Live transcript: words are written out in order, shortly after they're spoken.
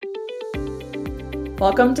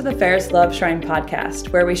Welcome to the Ferris Love Shrine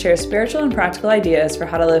podcast, where we share spiritual and practical ideas for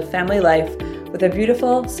how to live family life with a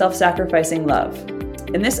beautiful, self-sacrificing love.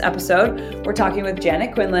 In this episode, we're talking with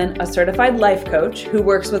Janet Quinlan, a certified life coach who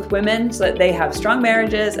works with women so that they have strong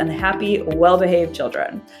marriages and happy, well-behaved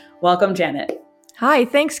children. Welcome, Janet. Hi,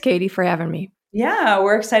 thanks, Katie, for having me. Yeah,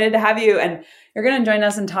 we're excited to have you. And you're going to join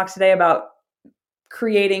us and talk today about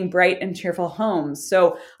creating bright and cheerful homes.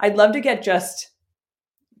 So I'd love to get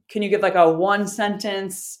can you give like a one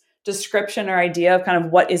sentence description or idea of kind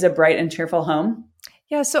of what is a bright and cheerful home?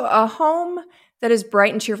 Yeah, so a home that is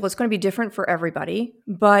bright and cheerful, it's going to be different for everybody,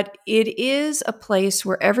 but it is a place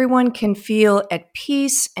where everyone can feel at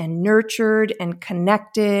peace and nurtured and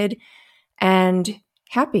connected and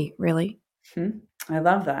happy, really. I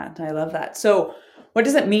love that. I love that. So what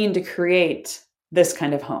does it mean to create this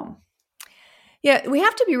kind of home? Yeah, we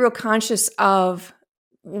have to be real conscious of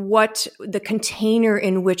what the container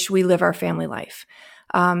in which we live our family life.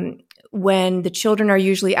 When the children are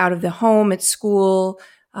usually out of the home at school,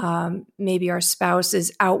 maybe our spouse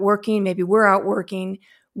is out working, maybe we're out working,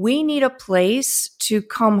 we need a place to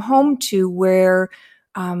come home to where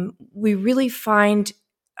we really find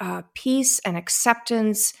peace and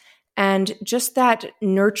acceptance and just that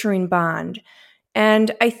nurturing bond.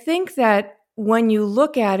 And I think that when you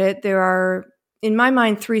look at it, there are, in my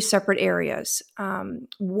mind, three separate areas.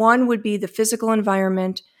 One would be the physical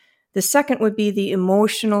environment. The second would be the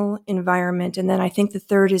emotional environment. And then I think the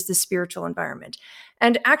third is the spiritual environment.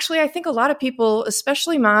 And actually, I think a lot of people,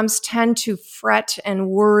 especially moms, tend to fret and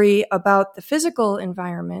worry about the physical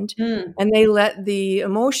environment, and they let the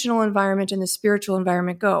emotional environment and the spiritual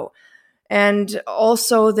environment go. And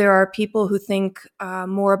also there are people who think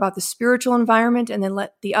more about the spiritual environment and then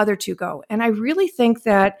let the other two go. And I really think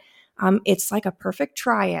that it's like a perfect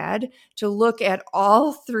triad to look at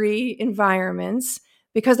all three environments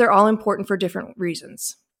because they're all important for different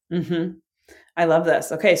reasons. Mm-hmm. I love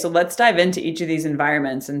this. Okay, so let's dive into each of these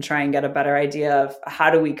environments and try and get a better idea of how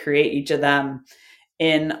do we create each of them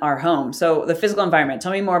in our home. So the physical environment,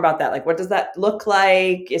 tell me more about that. Like, what does that look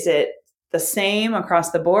like? Is it the same across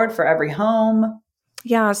the board for every home?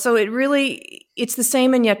 Yeah, so it's the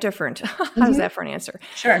same and yet different. How's that for an answer?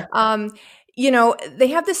 Sure. They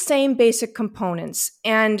have the same basic components.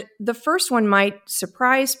 And the first one might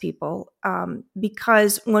surprise people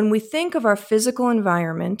because when we think of our physical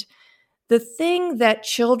environment, the thing that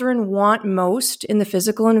children want most in the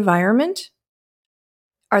physical environment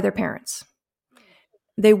are their parents.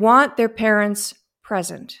 They want their parents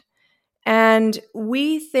present. And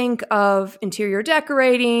we think of interior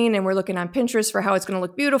decorating and we're looking on Pinterest for how it's going to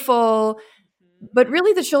look beautiful. But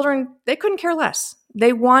really the children, they couldn't care less.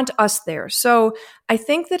 They want us there. So I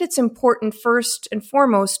think that it's important first and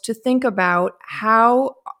foremost to think about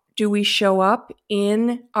how do we show up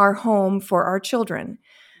in our home for our children.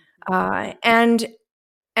 And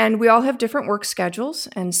we all have different work schedules,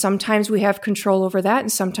 and sometimes we have control over that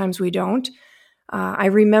and sometimes we don't. I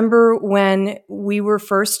remember when we were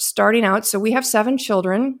first starting out, so we have 7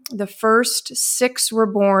 children. The first 6 were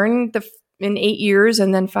born in 8 years,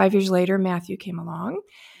 and then 5 years later, Matthew came along.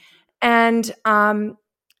 And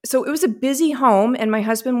so it was a busy home, and my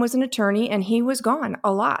husband was an attorney, and he was gone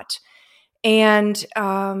a lot. And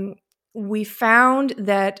we found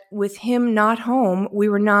that with him not home, we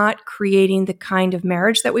were not creating the kind of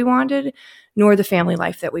marriage that we wanted, nor the family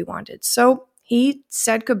life that we wanted. So he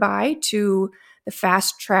said goodbye to the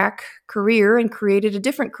fast track career and created a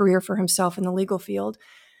different career for himself in the legal field.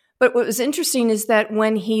 But what was interesting is that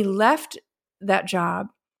when he left that job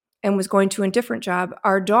and was going to a different job,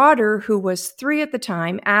 our daughter, who was 3 at the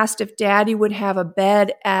time, asked if Daddy would have a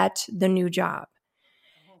bed at the new job.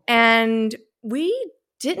 And we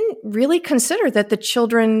didn't really consider that the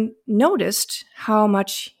children noticed how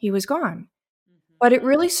much he was gone. But it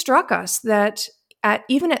really struck us that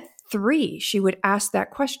even at 3, she would ask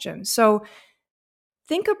that question. So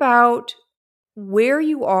think about where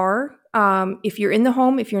you are, if you're in the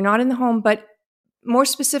home, if you're not in the home, but more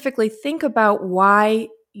specifically, think about why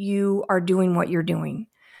you are doing what you're doing.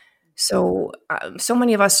 So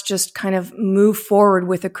many of us just kind of move forward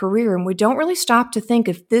with a career and we don't really stop to think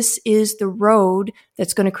if this is the road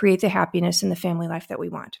that's going to create the happiness in the family life that we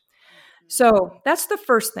want. So that's the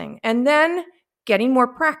first thing. And then getting more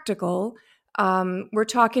practical, we're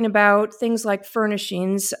talking about things like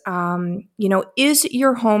furnishings. Is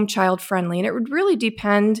your home child friendly? And it would really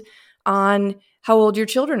depend on how old your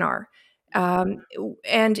children are.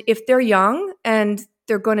 And if they're young and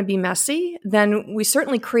they're going to be messy, then we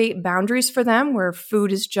certainly create boundaries for them where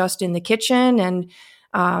food is just in the kitchen and,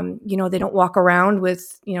 they don't walk around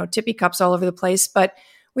with, tippy cups all over the place. But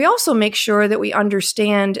we also make sure that we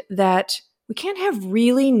understand that we can't have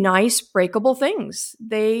really nice breakable things.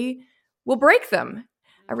 They will break them.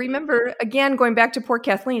 I remember, again, going back to poor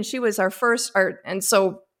Kathleen, she was our first art. And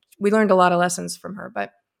so we learned a lot of lessons from her.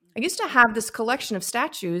 But I used to have this collection of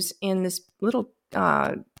statues in this little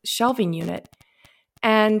shelving unit.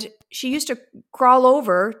 And she used to crawl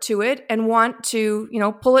over to it and want to,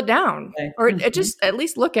 pull it down or just at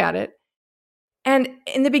least look at it. And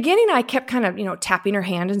in the beginning, I kept kind of, tapping her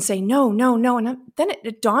hand and saying, no, no, no. And then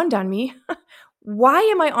it dawned on me, why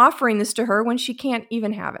am I offering this to her when she can't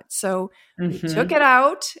even have it? So we took it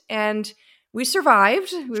out and we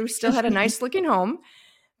survived. We still had a nice looking home.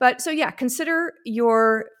 But so, yeah, consider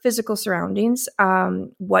your physical surroundings,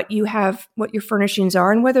 what you have, what your furnishings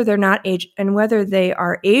are, and whether they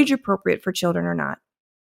are age appropriate for children or not.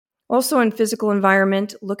 Also in physical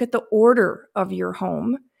environment, look at the order of your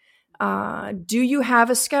home. Do you have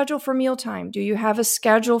a schedule for mealtime? Do you have a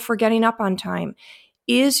schedule for getting up on time?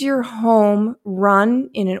 Is your home run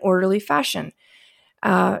in an orderly fashion?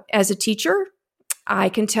 As a teacher, I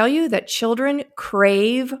can tell you that children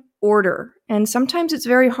crave order. And sometimes it's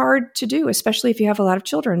very hard to do, especially if you have a lot of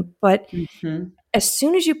children. But as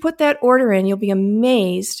soon as you put that order in, you'll be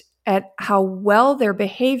amazed at how well their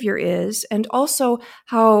behavior is and also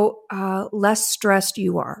how less stressed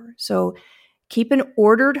you are. So keep an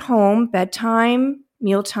ordered home, bedtime,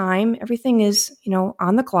 mealtime, everything is,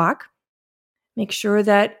 on the clock. Make sure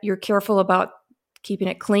that you're careful about keeping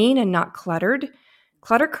it clean and not cluttered.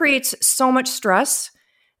 Clutter creates so much stress,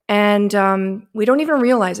 and we don't even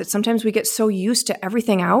realize it. Sometimes we get so used to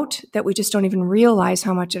everything out that we just don't even realize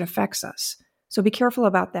how much it affects us. So be careful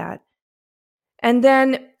about that. And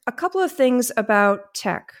then a couple of things about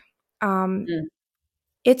tech.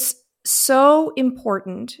 It's so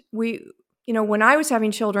important. When I was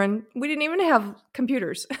having children, we didn't even have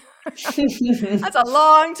computers. That's a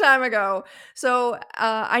long time ago. So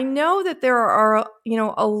I know that there are,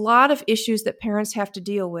 a lot of issues that parents have to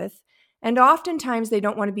deal with. And oftentimes they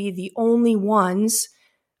don't want to be the only ones,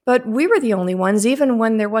 but we were the only ones, even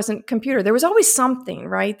when there wasn't computer. There was always something,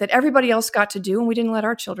 right, that everybody else got to do and we didn't let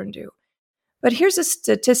our children do. But here's a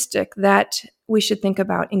statistic that we should think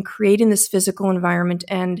about in creating this physical environment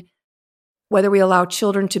and whether we allow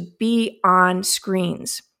children to be on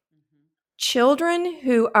screens. Children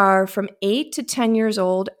who are from 8 to 10 years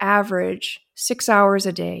old average 6 hours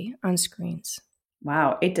a day on screens.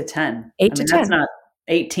 Wow, 8 to 10. 8 to 10. That's not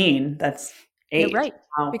 18, that's 8. You're right,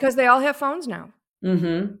 wow. Because they all have phones now.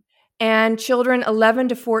 And children 11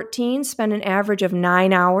 to 14 spend an average of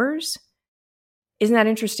 9 hours. Isn't that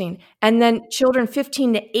interesting? And then children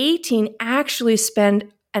 15 to 18 actually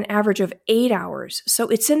spend an average of 8 hours. So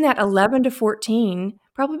it's in that 11 to 14,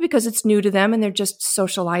 probably because it's new to them and they're just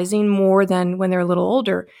socializing more than when they're a little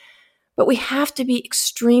older. But we have to be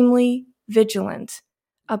extremely vigilant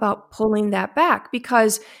about pulling that back,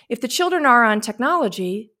 because if the children are on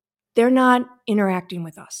technology, they're not interacting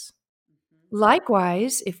with us.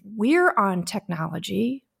 Likewise, if we're on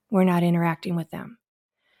technology, we're not interacting with them.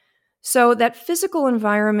 So that physical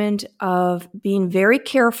environment of being very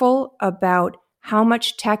careful about how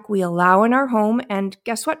much tech we allow in our home. And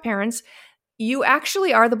guess what, parents? You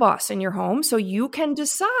actually are the boss in your home, so you can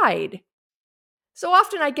decide. So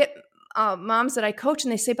often I get moms that I coach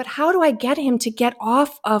and they say, but how do I get him to get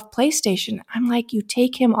off of PlayStation? I'm like, you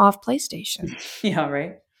take him off PlayStation. Yeah,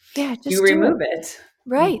 right. Yeah, just you remove it.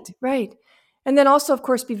 Right, right. And then also, of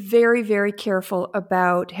course, be very, very careful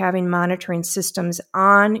about having monitoring systems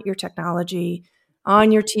on your technology,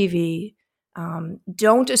 on your TV.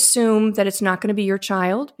 Don't assume that it's not going to be your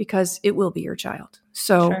child, because it will be your child.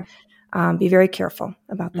 So be very careful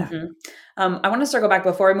about that. I want to circle back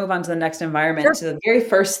before we move on to the next environment to the very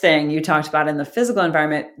first thing you talked about in the physical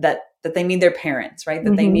environment, that they need their parents, right?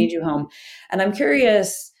 That they need you home. And I'm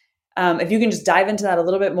curious if you can just dive into that a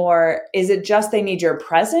little bit more. Is it just they need your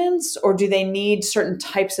presence, or do they need certain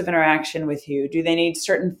types of interaction with you? Do they need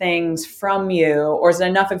certain things from you? Or is it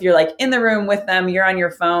enough if you're like in the room with them, you're on your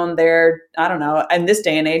phone, they're, I don't know, in this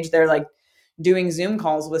day and age, they're like doing Zoom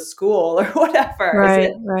calls with school or whatever.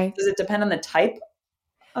 Right. Does it depend on the type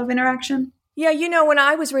of interaction? Yeah, when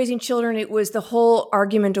I was raising children, it was the whole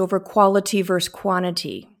argument over quality versus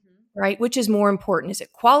quantity, right? Which is more important? Is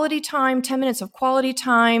it quality time, 10 minutes of quality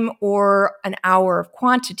time, or an hour of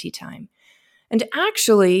quantity time? And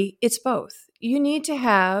actually, it's both. You need to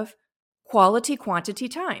have quality quantity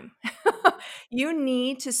time. You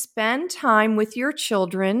need to spend time with your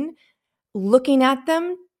children, looking at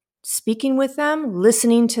them, speaking with them,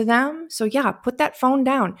 listening to them. So yeah, put that phone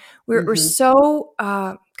down. We're so,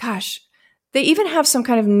 they even have some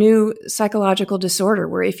kind of new psychological disorder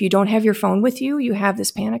where if you don't have your phone with you, you have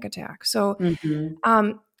this panic attack. So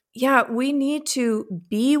yeah, we need to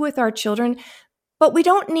be with our children, but we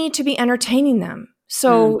don't need to be entertaining them. Mm.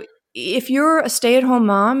 So if you're a stay-at-home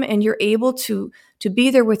mom and you're able to be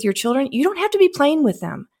there with your children, you don't have to be playing with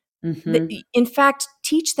them. Mm-hmm. In fact,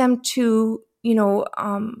 teach them to,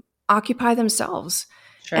 occupy themselves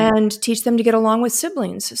Sure. and teach them to get along with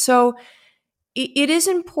siblings. So it is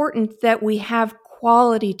important that we have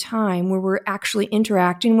quality time where we're actually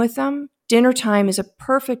interacting with them. Dinner time is a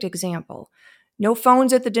perfect example. No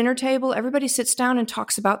phones at the dinner table. Everybody sits down and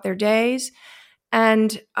talks about their days.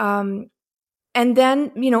 And then,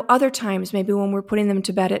 other times, maybe when we're putting them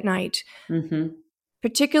to bed at night, Mm-hmm.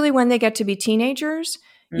 particularly when they get to be teenagers,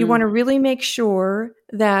 you want to Mm. really make sure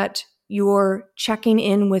that you're checking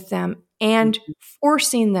in with them and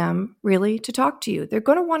forcing them really to talk to you. They're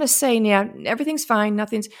going to want to say, yeah, everything's fine,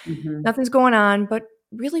 Mm-hmm. nothing's going on, but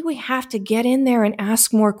really we have to get in there and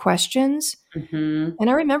ask more questions. Mm-hmm. And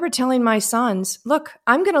I remember telling my sons, look,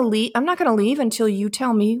 I'm not going to leave until you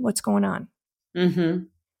tell me what's going on. Mm-hmm.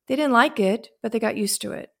 They didn't like it, but they got used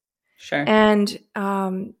to it. Sure. And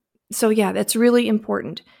so, yeah, that's really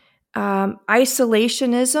important.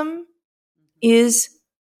 Isolationism is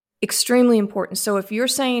extremely important. So if you're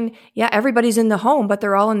saying, yeah, everybody's in the home, but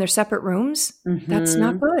they're all in their separate rooms, that's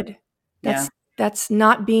not Mm-hmm. good. Yeah. That's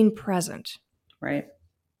not being present. Right.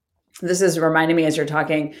 This is reminding me as you're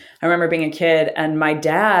talking. I remember being a kid and my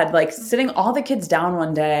dad, like, sitting all the kids down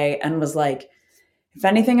one day and was like, if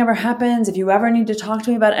anything ever happens, if you ever need to talk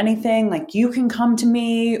to me about anything, like, you can come to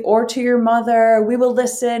me or to your mother. We will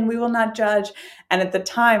listen. We will not judge. And at the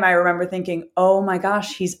time, I remember thinking, oh my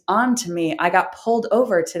gosh, he's on to me. I got pulled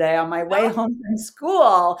over today on my way home from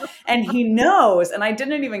school and he knows. And I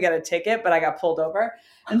didn't even get a ticket, but I got pulled over.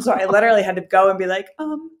 And so I literally had to go and be like,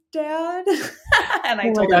 Dad. And I Oh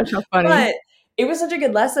my told him, gosh, how funny. but it was such a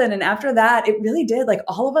good lesson. And after that, it really did. Like,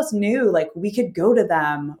 all of us knew, like, we could go to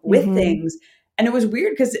them with Mm-hmm. things. And it was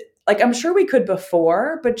weird because, like, I'm sure we could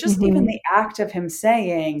before, but just even Mm-hmm. the act of him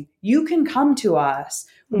saying, you can come to us,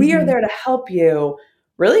 we are Mm-hmm. there to help you,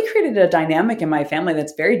 really created a dynamic in my family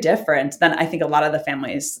that's very different than I think a lot of the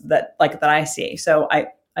families that I see. So I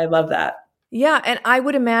love that. Yeah, and I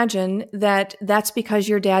would imagine that that's because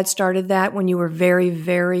your dad started that when you were very,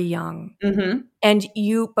 very young.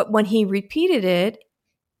 Mm-hmm. But when he repeated it,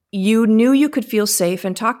 you knew you could feel safe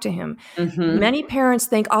and talk to him. Mm-hmm. Many parents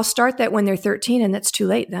think, I'll start that when they're 13, and that's too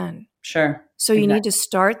late then. Sure. So you need to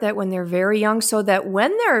start that when they're very young so that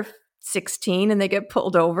when they're 16 and they get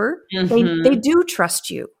pulled over, they Mm-hmm. do trust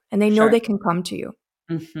you and they know Sure. they can come to you.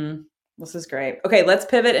 Mm-hmm. This is great. Okay, let's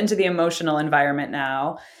pivot into the emotional environment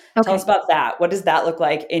now. Tell us Okay. about that. What does that look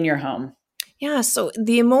like in your home? Yeah. So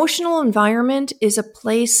the emotional environment is a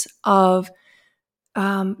place of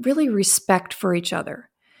really respect for each other.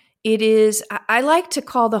 It is, I like to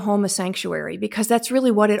call the home a sanctuary because that's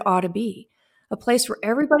really what it ought to be, a place where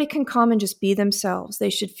everybody can come and just be themselves.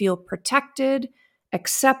 They should feel protected,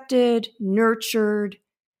 accepted, nurtured,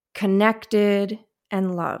 connected,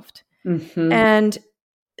 and loved. Mm-hmm. And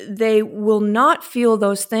they will not feel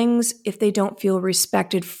those things if they don't feel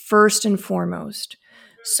respected first and foremost.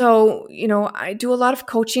 So, I do a lot of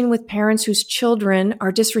coaching with parents whose children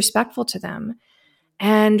are disrespectful to them.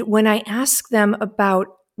 And when I ask them about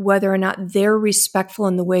whether or not they're respectful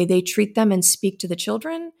in the way they treat them and speak to the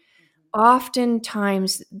children,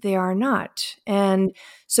 oftentimes they are not. And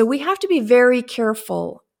so we have to be very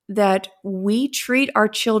careful that we treat our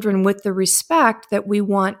children with the respect that we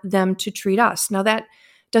want them to treat us. Now, that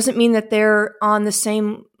doesn't mean that they're on the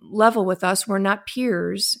same level with us. We're not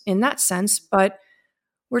peers in that sense, but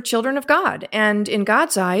we're children of God. And in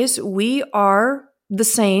God's eyes, we are the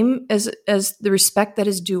same as the respect that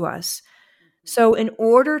is due us. So in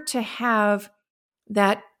order to have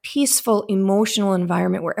that peaceful emotional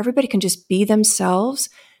environment where everybody can just be themselves,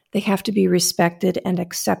 they have to be respected and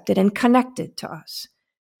accepted and connected to us.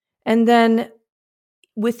 And then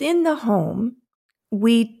within the home,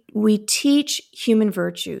 we teach human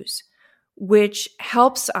virtues, which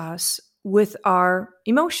helps us with our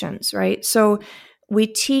emotions, right? So we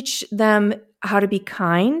teach them how to be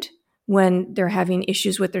kind when they're having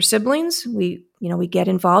issues with their siblings. We get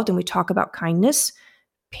involved and we talk about kindness,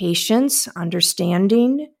 patience,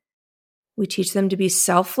 understanding. We teach them to be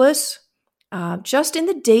selfless, just in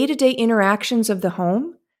the day-to-day interactions of the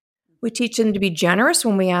home. We teach them to be generous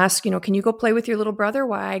when we ask, can you go play with your little brother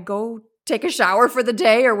while I go take a shower for the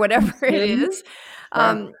day or whatever it Mm-hmm. is.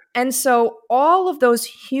 Sure. And so all of those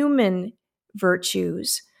human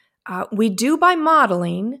virtues we do by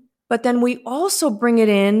modeling, but then we also bring it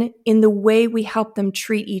in the way we help them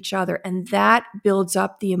treat each other. And that builds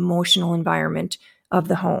up the emotional environment of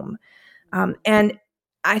the home. And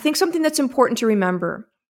I think something that's important to remember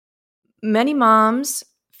many moms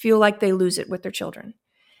feel like they lose it with their children.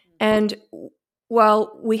 And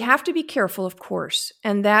while we have to be careful, of course,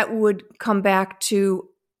 and that would come back to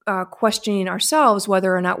questioning ourselves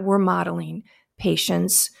whether or not we're modeling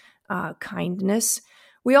patience, kindness,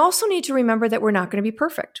 we also need to remember that we're not going to be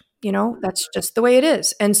perfect. That's just the way it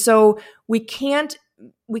is. And so we can't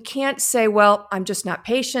say, well, I'm just not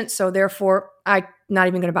patient, so therefore I'm not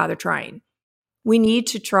even going to bother trying. We need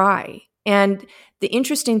to try. And the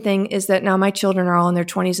interesting thing is that now my children are all in their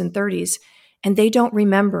 20s and 30s, and they don't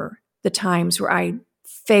remember the times where I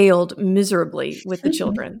failed miserably with the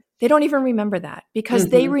children. They don't even remember that because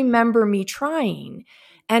they remember me trying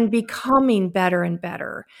and becoming better and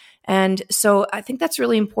better. And so I think that's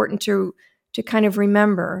really important to kind of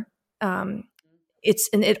remember. And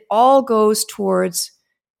it all goes towards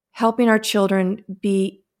helping our children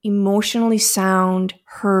be emotionally sound,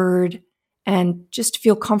 heard, and just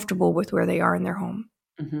feel comfortable with where they are in their home.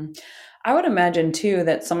 Mm-hmm. I would imagine too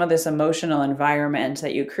that some of this emotional environment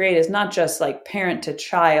that you create is not just like parent to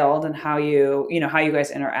child and how you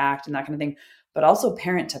guys interact and that kind of thing, but also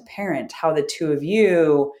parent to parent, how the two of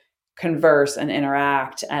you converse and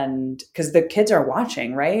interact, and because the kids are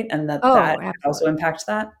watching, right? And that also impacts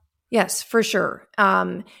that. Yes, for sure.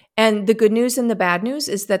 And the good news and the bad news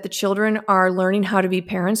is that the children are learning how to be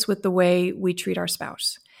parents with the way we treat our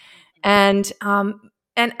spouse. And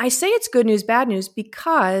I say it's good news, bad news,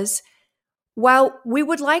 because while we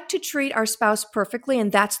would like to treat our spouse perfectly,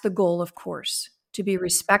 and that's the goal, of course, to be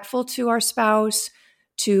respectful to our spouse,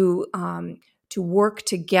 to work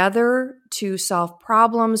together to solve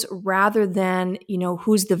problems rather than,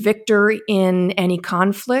 who's the victor in any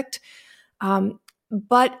conflict.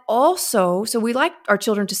 But also, so we like our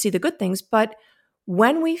children to see the good things, but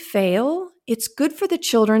when we fail, it's good for the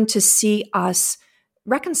children to see us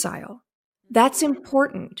reconcile. That's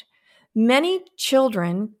important. Many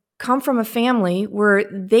children come from a family where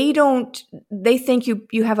they think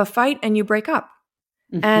you have a fight and you break up.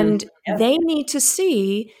 Mm-hmm. And they need to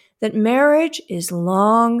see that marriage is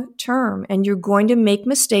long term and you're going to make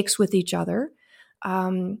mistakes with each other.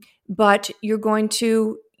 But you're going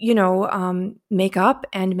to, make up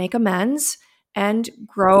and make amends and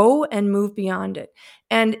grow and move beyond it.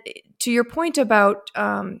 And to your point about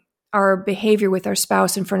our behavior with our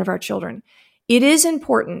spouse in front of our children, it is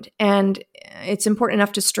important, and it's important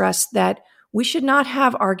enough to stress that we should not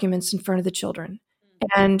have arguments in front of the children.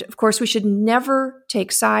 And of course, we should never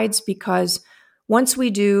take sides, because once we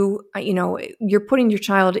do, you're putting your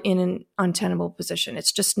child in an untenable position.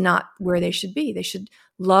 It's just not where they should be. They should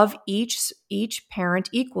love each parent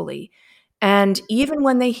equally. And even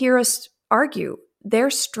when they hear us argue, they're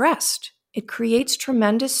stressed. It creates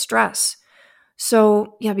tremendous stress.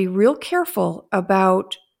 So be real careful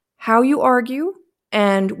about how you argue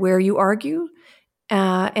and where you argue,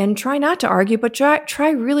 and try not to argue, but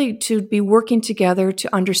try really to be working together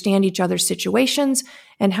to understand each other's situations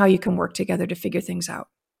and how you can work together to figure things out.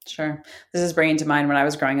 Sure. This is bringing to mind when I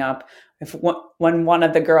was growing up, when one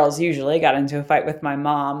of the girls usually got into a fight with my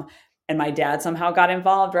mom and my dad somehow got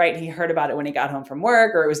involved, right? He heard about it when he got home from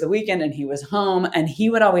work, or it was the weekend and he was home, and he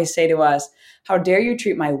would always say to us, "How dare you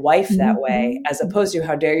treat my wife that way?" as opposed to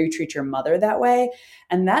 "How dare you treat your mother that way?"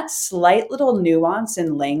 And that slight little nuance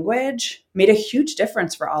in language made a huge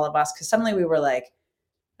difference for all of us, because suddenly we were like,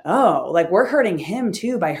 oh, like we're hurting him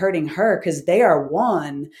too by hurting her, because they are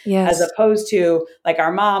one, as opposed to like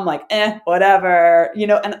our mom, like, whatever,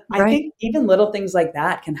 and I think even little things like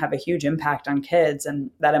that can have a huge impact on kids and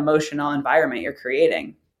that emotional environment you're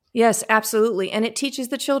creating. Yes, absolutely. And it teaches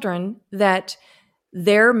the children that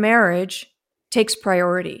their marriage takes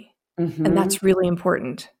priority. Mm-hmm. And that's really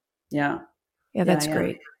important. Yeah. Yeah, that's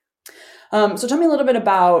great. So tell me a little bit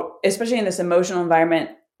about, especially in this emotional environment,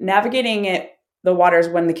 navigating the waters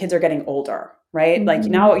when the kids are getting older, right? Mm-hmm. Like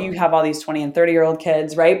now you have all these 20 and 30-year-old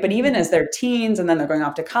kids, right? But even as they're teens and then they're going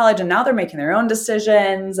off to college and now they're making their own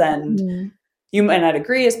decisions, and you might not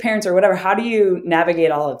agree as parents or whatever. How do you navigate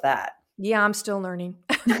all of that? Yeah, I'm still learning.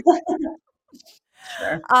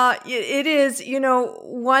 Sure. It is,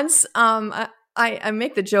 once I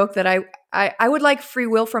make the joke that I would like free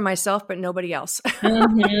will for myself, but nobody else.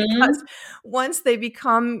 Mm-hmm. Because once they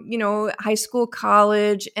become, high school,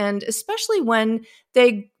 college, and especially when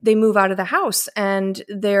they move out of the house and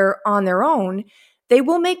they're on their own, they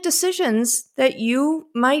will make decisions that you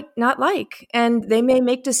might not like. And they may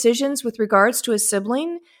make decisions with regards to a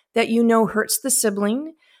sibling that hurts the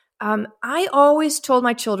sibling. I always told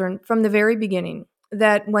my children from the very beginning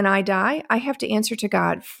that when I die, I have to answer to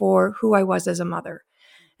God for who I was as a mother.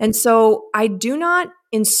 And so I do not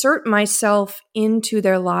insert myself into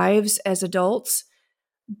their lives as adults,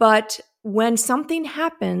 but when something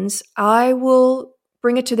happens, I will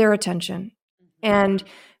bring it to their attention and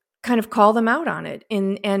kind of call them out on it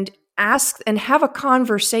and ask and have a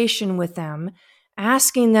conversation with them,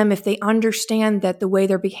 asking them if they understand that the way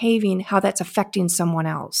they're behaving, how that's affecting someone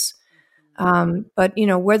else. But,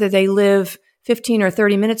 whether they live 15 or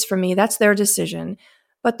 30 minutes from me, that's their decision.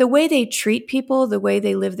 But the way they treat people, the way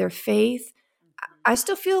they live their faith, I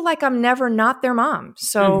still feel like I'm never not their mom.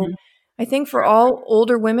 So I think for all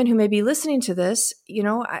older women who may be listening to this,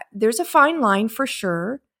 there's a fine line for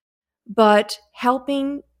sure, but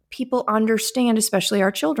helping people understand, especially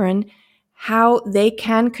our children, how they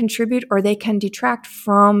can contribute or they can detract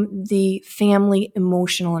from the family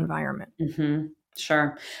emotional environment.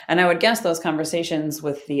 Sure. And I would guess those conversations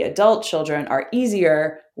with the adult children are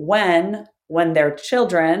easier when they're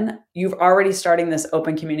children, you've already starting this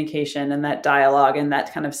open communication and that dialogue and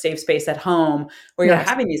that kind of safe space at home where you're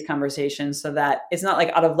having these conversations, so that it's not like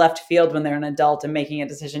out of left field when they're an adult and making a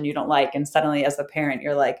decision you don't like. And suddenly as the parent,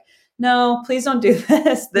 you're like, no, please don't do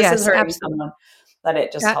this. This is hurting someone. That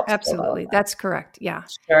it just helps. Absolutely. That's correct. Yeah.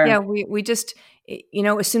 Sure. Yeah. We just,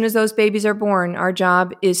 as soon as those babies are born, our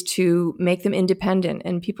job is to make them independent,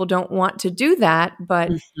 and people don't want to do that,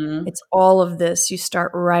 but it's all of this. You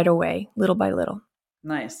start right away, little by little.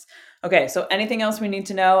 Nice. Okay. So anything else we need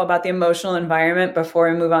to know about the emotional environment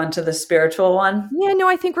before we move on to the spiritual one? Yeah, no,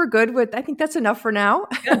 I think we're good I think that's enough for now.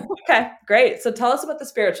 Okay, great. So tell us about the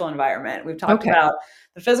spiritual environment. We've talked about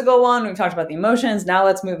the physical one. We've talked about the emotions. Now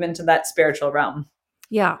let's move into that spiritual realm.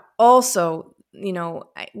 Yeah. Also,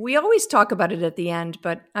 we always talk about it at the end,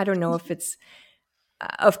 but I don't know if it's,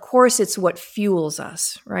 of course, it's what fuels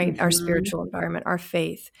us, right? Our spiritual environment, our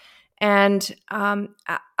faith. And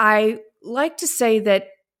I like to say that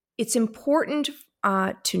it's important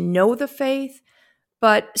to know the faith,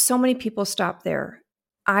 but so many people stop there.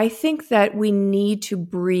 I think that we need to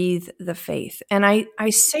breathe the faith. And I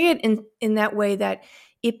say it in that way that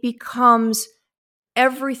it becomes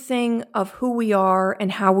everything of who we are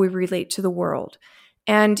and how we relate to the world.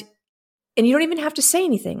 And you don't even have to say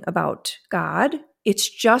anything about God. It's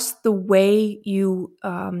just the way you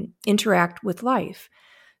interact with life.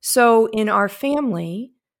 So in our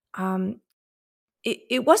family,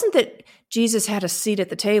 it wasn't that Jesus had a seat at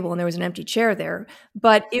the table and there was an empty chair there,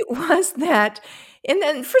 but it was that, and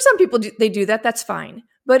then for some people they do that, that's fine.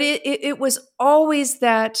 But it was always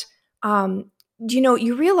that,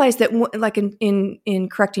 you realize that, like in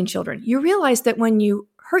correcting children, you realize that when you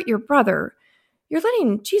hurt your brother, you're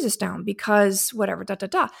letting Jesus down because whatever,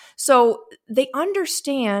 So they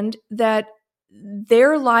understand that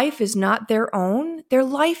their life is not their own. Their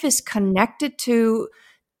life is connected to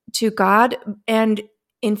God, and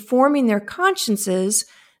informing their consciences,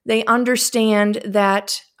 they understand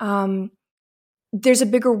that there's a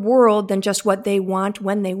bigger world than just what they want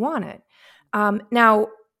when they want it. Now,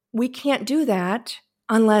 we can't do that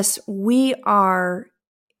unless we are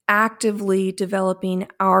actively developing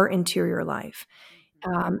our interior life.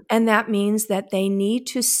 And that means that they need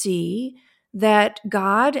to see that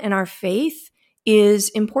God and our faith is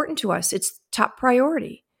important to us. It's top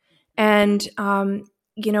priority. And,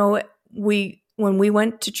 when we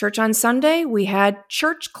went to church on Sunday, we had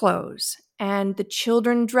church clothes and the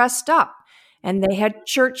children dressed up and they had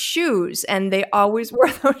church shoes and they always wore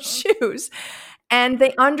those shoes. And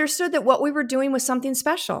they understood that what we were doing was something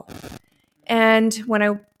special. And when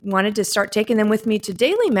I wanted to start taking them with me to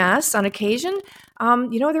daily mass on occasion,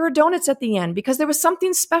 there were donuts at the end because there was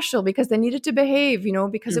something special, because they needed to behave,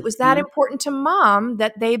 because it was that important to mom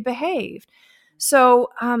that they behaved. So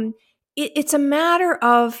it's a matter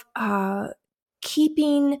of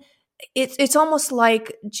keeping. It's almost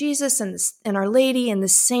like Jesus and Our Lady and the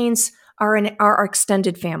saints are in our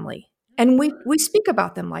extended family, and we speak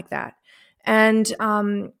about them like that. And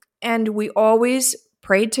we always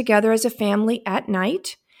prayed together as a family at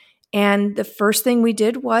night. And the first thing we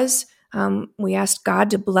did was we asked God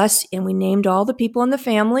to bless, and we named all the people in the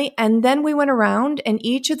family. And then we went around, and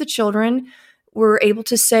each of the children were able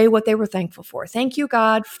to say what they were thankful for. Thank you,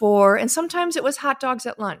 God, for, and sometimes it was hot dogs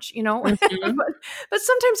at lunch, but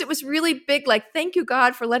sometimes it was really big, like, thank you,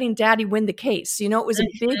 God, for letting Daddy win the case. It was a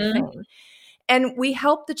big thing. And we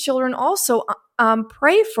helped the children also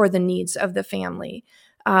pray for the needs of the family.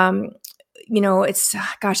 It's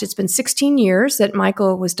been 16 years that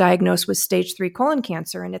Michael was diagnosed with stage 3 colon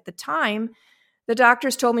cancer. And at the time, the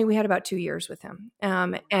doctors told me we had about 2 years with him.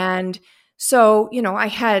 And so, I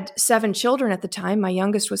had 7 children at the time. My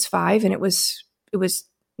youngest was 5, and it was,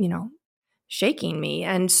 shaking me.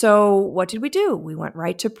 And so what did we do? We went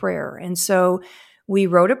right to prayer. And so we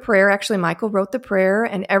wrote a prayer. Actually, Michael wrote the prayer.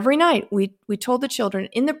 And every night we told the children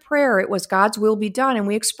in the prayer, it was God's will be done. And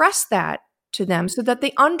we expressed that to them so that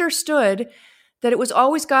they understood that it was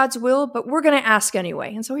always God's will, but we're going to ask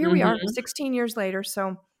anyway. And so here we are 16 years later.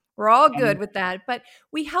 So we're all good with that. But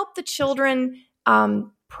we help the children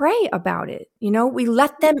pray about it. We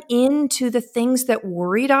let them into the things that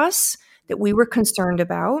worried us, that we were concerned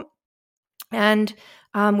about. And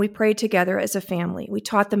we prayed together as a family. We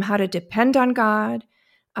taught them how to depend on God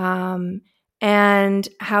and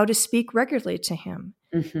how to speak regularly to Him.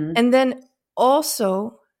 And then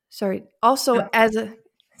also as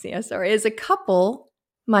a couple,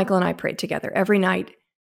 Michael and I prayed together every night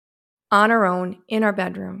on our own in our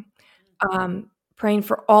bedroom, praying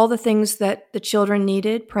for all the things that the children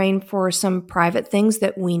needed, praying for some private things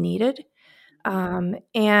that we needed.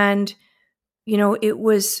 And it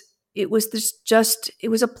was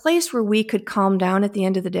a place where we could calm down at the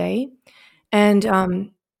end of the day.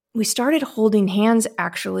 And we started holding hands,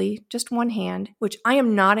 actually, just one hand, which I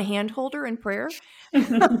am not a hand holder in prayer.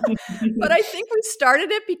 But I think we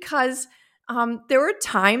started it because there were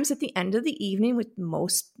times at the end of the evening, with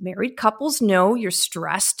most married couples know, you're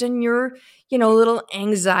stressed and you're, a little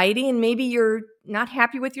anxiety, and maybe you're not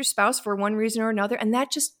happy with your spouse for one reason or another. And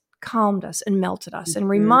that just calmed us and melted us and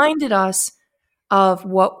reminded us of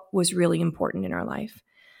what was really important in our life.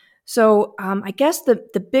 So I guess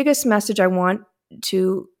the biggest message I want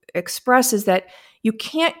to express is that you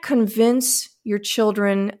can't convince your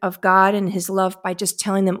children of God and His love by just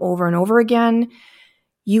telling them over and over again.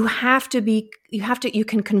 You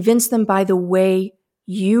can convince them by the way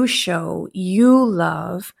you show you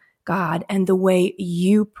love God and the way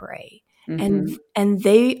you pray. And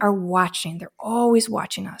they are watching. They're always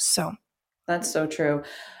watching us. So that's so true.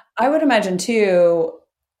 I would imagine too,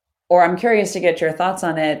 or I'm curious to get your thoughts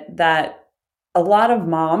on it, that a lot of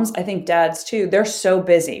moms, I think dads too, they're so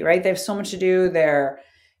busy, right? They have so much to do. They're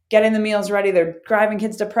getting the meals ready. They're driving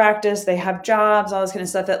kids to practice. They have jobs, all this kind of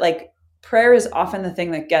stuff, that like prayer is often the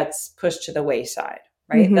thing that gets pushed to the wayside,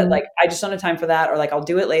 right? That like, I just don't have time for that, or like, I'll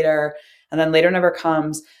do it later, and then later never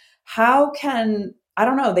comes. How can, I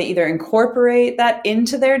don't know, they either incorporate that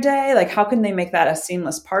into their day? Like, how can they make that a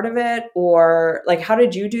seamless part of it? Or like, how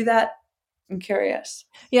did you do that? I'm curious.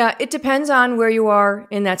 Yeah, it depends on where you are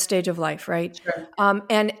in that stage of life, right? Sure.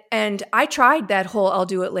 And I tried that whole I'll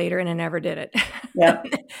do it later, and I never did it. Yeah.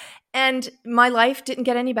 And my life didn't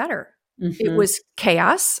get any better. It was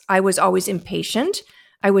chaos. I was always impatient.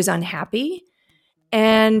 I was unhappy.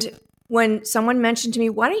 And when someone mentioned to me,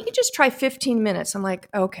 why don't you just try 15 minutes? I'm like,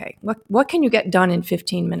 okay, what can you get done in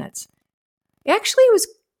 15 minutes? Actually, it was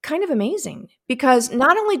kind of amazing, because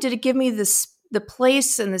not only did it give me the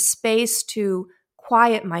place and the space to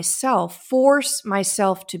quiet myself, force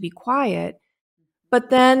myself to be quiet, but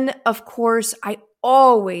then, of course, I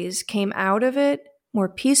always came out of it more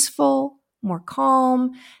peaceful, more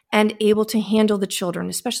calm, and able to handle the children,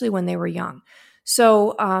 especially when they were young.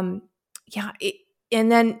 So, and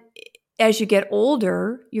then as you get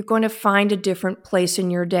older, you're going to find a different place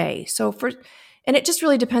in your day. And it just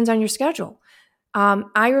really depends on your schedule.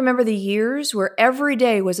 I remember the years where every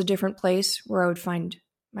day was a different place where I would find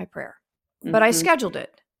my prayer, but I scheduled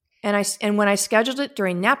it. And when I scheduled it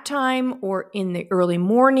during nap time, or in the early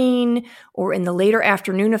morning, or in the later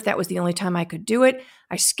afternoon, if that was the only time I could do it,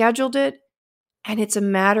 I scheduled it. And it's a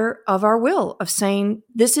matter of our will, of saying,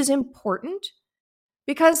 this is important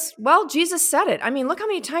because, well, Jesus said it. I mean, look how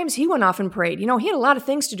many times He went off and prayed. He had a lot of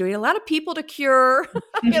things to do. He had a lot of people to cure.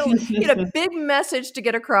 He had a big message to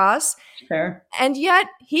get across. Sure. And yet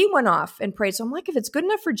He went off and prayed. So I'm like, if it's good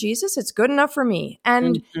enough for Jesus, it's good enough for me.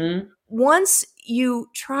 And once you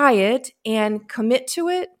try it and commit to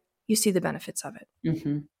it, you see the benefits of it.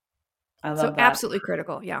 I love so that. Absolutely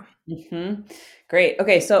critical. Yeah. Great.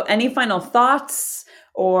 Okay. So any final thoughts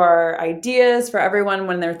or ideas for everyone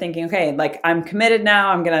when they're thinking, okay, like I'm committed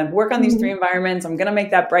now, I'm going to work on these 3 environments, I'm going to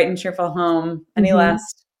make that bright and cheerful home. Any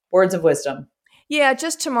last words of wisdom? Yeah,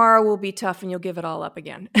 just tomorrow will be tough and you'll give it all up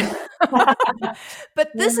again. But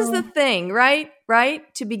this is the thing, right?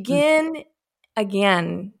 To begin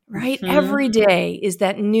again, right? Every day is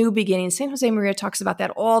that new beginning. San Jose Maria talks about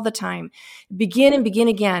that all the time. Begin and begin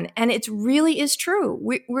again. And it really is true.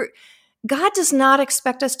 God does not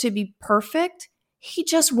expect us to be perfect. He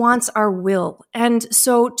just wants our will. And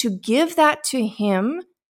so to give that to Him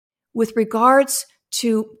with regards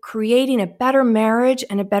to creating a better marriage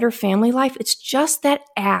and a better family life, it's just that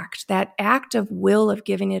act of will, of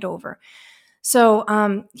giving it over. So,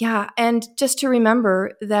 and just to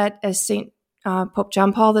remember that, as Pope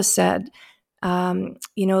John Paul II said,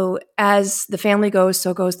 as the family goes,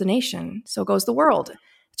 so goes the nation, so goes the world.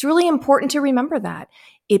 It's really important to remember that.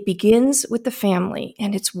 It begins with the family,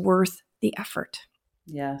 and it's worth the effort.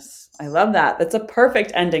 Yes, I love that. That's a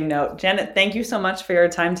perfect ending note. Janet, thank you so much for your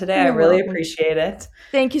time today. I You're really welcome. appreciate it.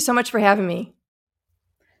 Thank you so much for having me.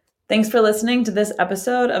 Thanks for listening to this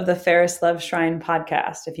episode of the Ferris Love Shrine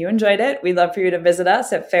podcast. If you enjoyed it, we'd love for you to visit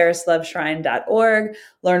us at ferrisloveshrine.org,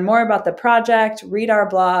 learn more about the project, read our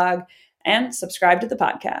blog, and subscribe to the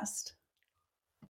podcast.